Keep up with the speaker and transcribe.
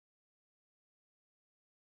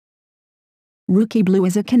Rookie Blue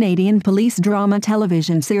is a Canadian police drama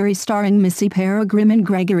television series starring Missy, Peregrym and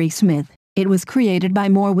Gregory Smith. It was created by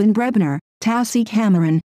Morwyn Brebner, Tassie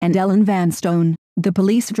Cameron, and Ellen Vanstone. The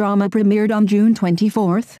police drama premiered on June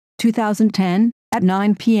 24, 2010, at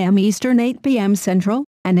 9 p.m. Eastern, 8 p.m. Central,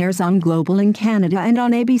 and airs on Global in Canada and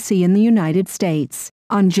on ABC in the United States.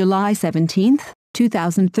 On July 17,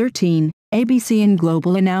 2013, ABC and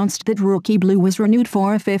Global announced that Rookie Blue was renewed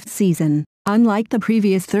for a 5th season. Unlike the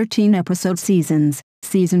previous 13-episode seasons,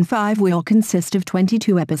 Season 5 will consist of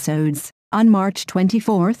 22 episodes. On March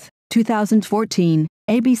 24, 2014,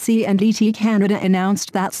 ABC and ET Canada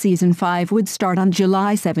announced that Season 5 would start on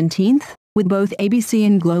July 17, with both ABC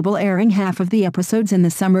and Global airing half of the episodes in the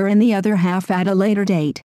summer and the other half at a later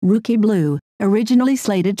date. Rookie Blue, originally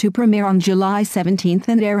slated to premiere on July 17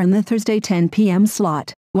 and air in the Thursday 10 p.m.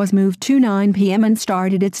 slot, was moved to 9 p.m. and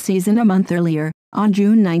started its season a month earlier, on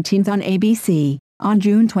June 19 on ABC. On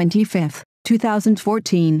June 25,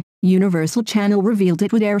 2014, Universal Channel revealed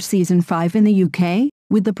it would air Season 5 in the UK,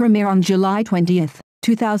 with the premiere on July 20,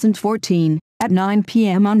 2014, at 9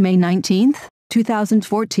 p.m. On May 19,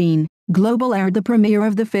 2014, Global aired the premiere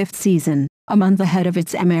of the 5th season, a month ahead of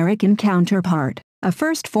its American counterpart, a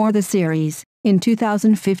first for the series. In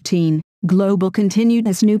 2015, Global continued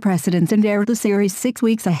this new precedent and aired the series 6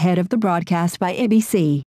 weeks ahead of the broadcast by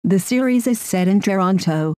ABC. The series is set in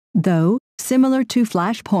Toronto, though, similar to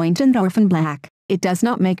Flashpoint and Orphan Black, it does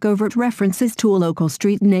not make overt references to local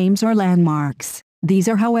street names or landmarks. These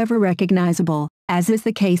are however recognizable, as is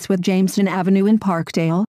the case with Jameson Avenue in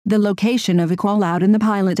Parkdale, the location of a call-out in the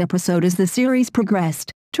pilot episode. As the series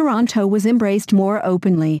progressed, Toronto was embraced more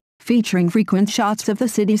openly, featuring frequent shots of the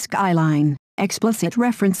city skyline, explicit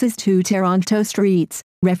references to Toronto streets,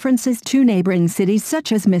 references to neighboring cities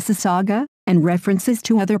such as Mississauga, and references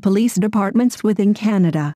to other police departments within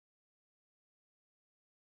Canada.